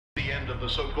of the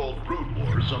so-called Brood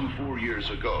War some 4 years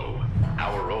ago.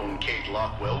 Our own Kate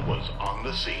Lockwell was on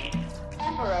the scene.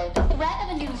 Emperor, the threat of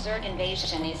a new Zerg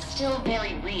invasion is still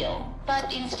very real.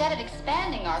 But instead of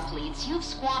expanding our fleets, you've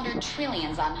squandered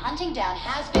trillions on hunting down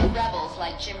has-been rebels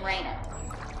like Jim Raynor.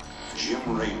 Jim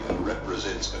Raynor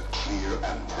represents a clear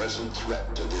and present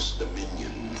threat to this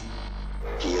Dominion.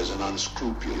 He is an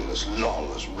unscrupulous,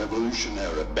 lawless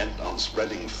revolutionary bent on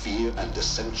spreading fear and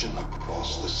dissension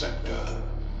across the sector.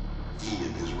 He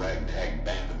and his ragtag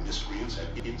band of miscreants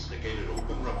have instigated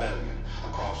open rebellion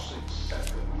across 6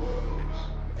 separate worlds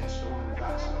and stolen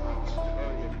vast amounts of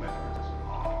civilian weapons and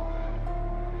armament.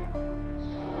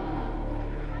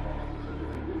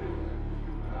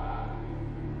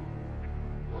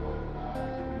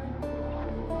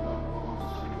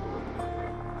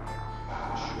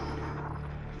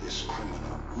 This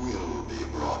criminal will be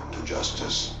brought to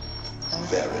justice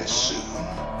very soon.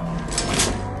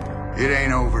 It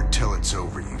ain't over till it's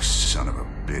over, you son of a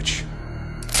bitch.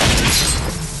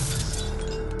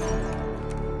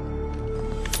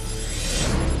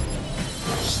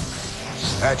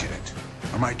 Adjutant,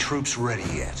 are my troops ready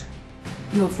yet?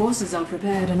 Your forces are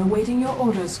prepared and awaiting your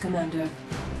orders, Commander.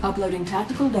 Uploading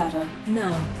tactical data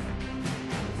now.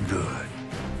 Good.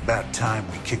 About time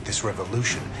we kick this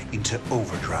revolution into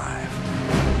overdrive.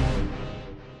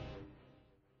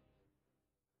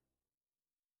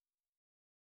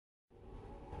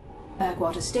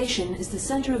 Backwater Station is the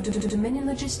center of Dominion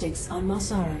logistics on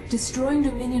Marsara. Destroying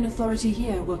Dominion authority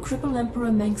here will cripple Emperor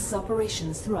Mengsk's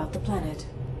operations throughout the planet.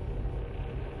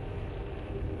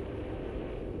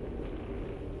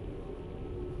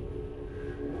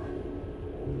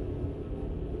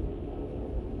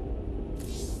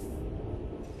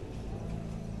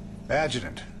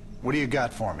 Adjutant, what do you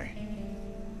got for me?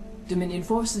 Dominion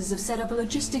forces have set up a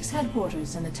logistics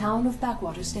headquarters in the town of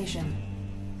Backwater Station.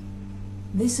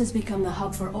 This has become the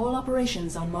hub for all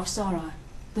operations on Marsara.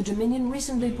 The Dominion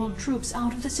recently pulled troops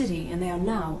out of the city and they are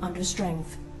now under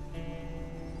strength.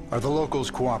 Are the locals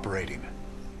cooperating?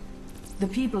 The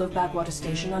people of Backwater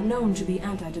Station are known to be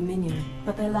anti-Dominion,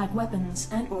 but they lack weapons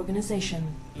and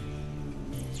organization.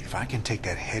 If I can take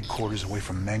that headquarters away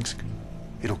from Mengsk,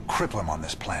 it'll cripple him on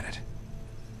this planet.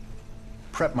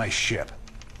 Prep my ship.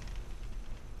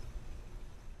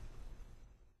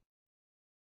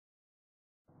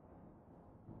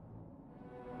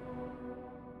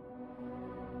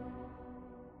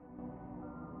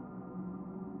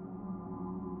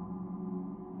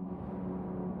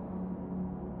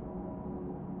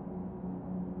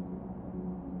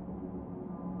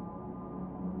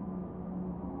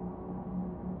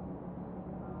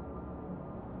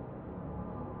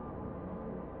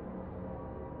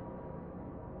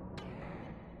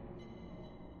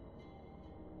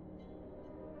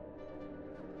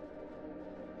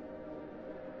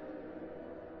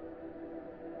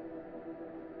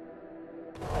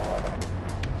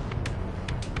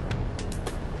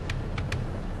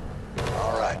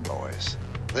 Boys,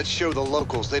 let's show the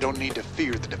locals they don't need to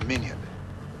fear the Dominion.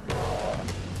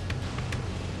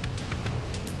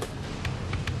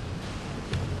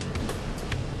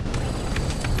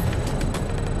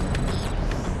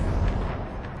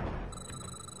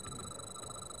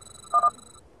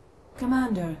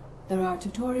 Commander, there are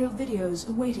tutorial videos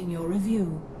awaiting your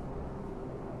review.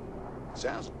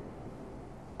 Sounds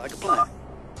like a plan.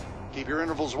 Keep your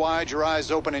intervals wide, your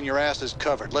eyes open, and your asses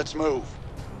covered. Let's move.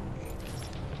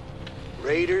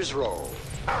 Raiders roll.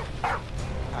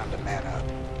 Time to man up.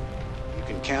 You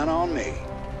can count on me.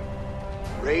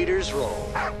 Raiders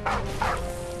roll. Time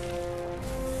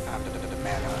to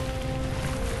man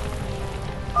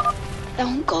up.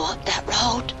 Don't go up that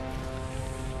road.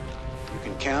 You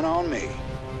can count on me.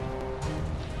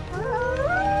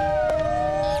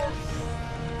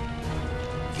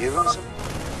 Give him some...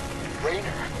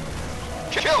 Raynor,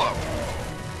 kill him!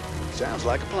 Sounds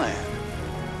like a plan.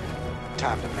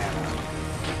 Time to man up.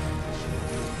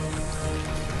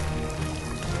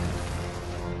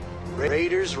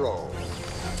 Raiders roll.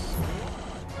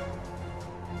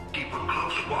 Keep a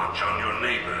close watch on your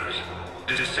neighbors.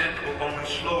 Descent will only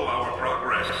slow our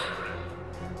progress.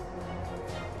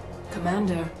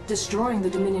 Commander, destroying the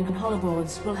Dominion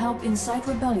holoboards will help incite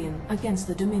rebellion against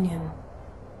the Dominion.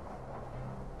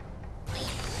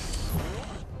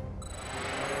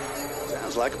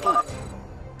 Sounds like a plan.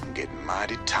 I'm getting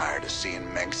mighty tired of seeing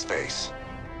Mengsk's face.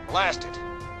 Blast it.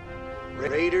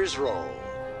 Raiders roll.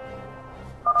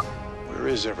 Where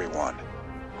is everyone?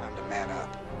 Time to man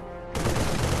up.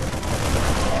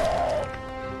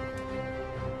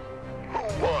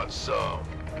 Who wants some?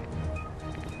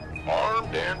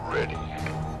 Armed and ready.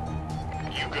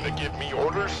 You gonna give me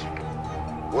orders?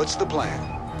 What's the plan?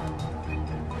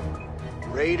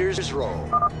 Raiders roll.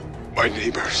 My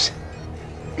neighbors.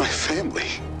 My family.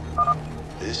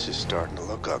 This is starting to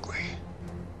look ugly.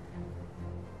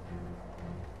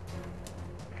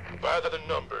 By the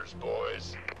numbers,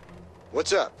 boys.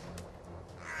 What's up?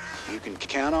 You can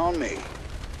count on me.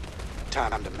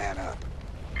 Time to man up.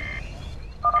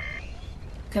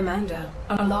 Commander,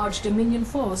 a large Dominion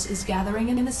force is gathering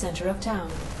in the center of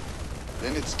town.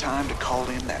 Then it's time to call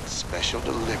in that special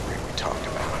delivery we talked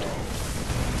about.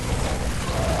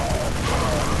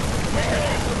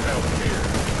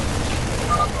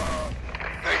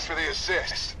 Thanks for the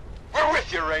assist. We're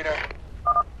with you, Raider.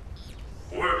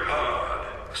 Work hard.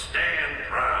 Stand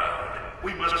proud.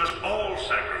 We must all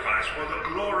sacrifice for the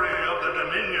glory of the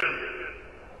Dominion.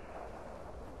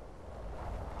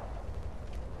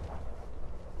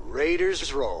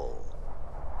 Raiders roll.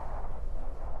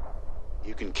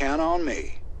 You can count on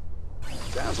me.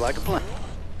 Sounds like a plan.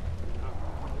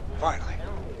 Finally,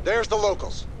 there's the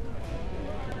locals.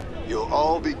 You'll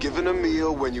all be given a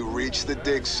meal when you reach the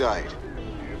dig site.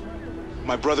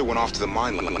 My brother went off to the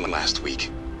mine last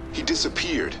week. He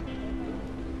disappeared.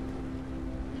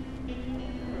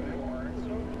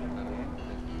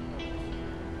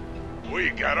 We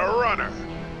got a runner.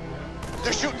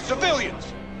 They're shooting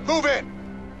civilians! Move in!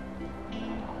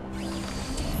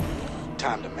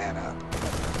 Time to man up.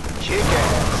 Kick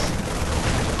ass!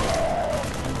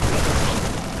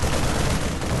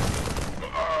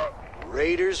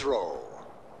 Raiders roll.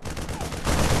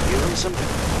 Give them some...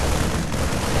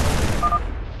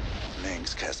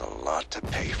 Minsk has a lot to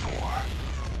pay for.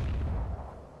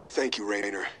 Thank you,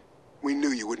 Rainer. We knew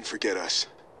you wouldn't forget us.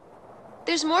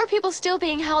 There's more people still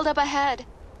being held up ahead.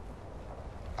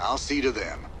 I'll see to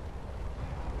them.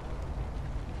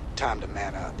 Time to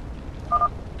man up.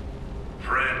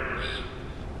 Friends,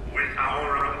 with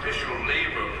our official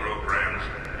labor programs,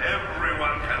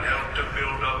 everyone can help to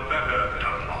build a better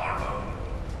tomorrow.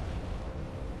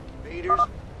 Raiders?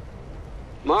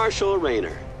 Marshal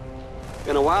Rainer.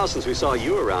 Been a while since we saw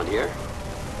you around here.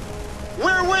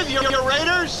 We're with you,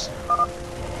 Raiders!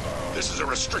 This is a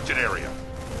restricted area.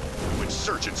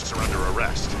 Insurgents are under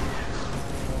arrest.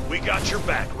 We got your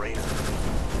back, Raider.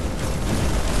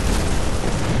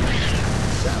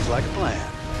 Sounds like a plan.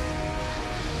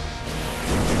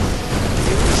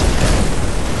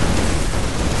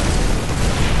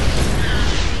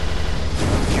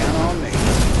 Count on me.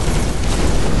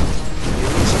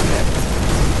 Give me some pep.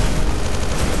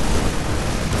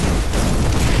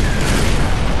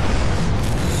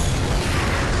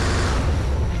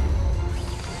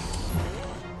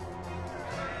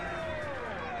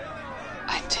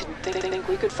 I didn't think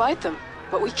we could fight them,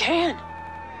 but we can.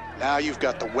 Now you've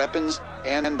got the weapons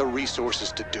and the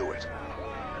resources to do it.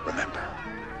 Remember,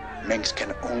 Minsk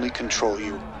can only control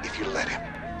you if you let him.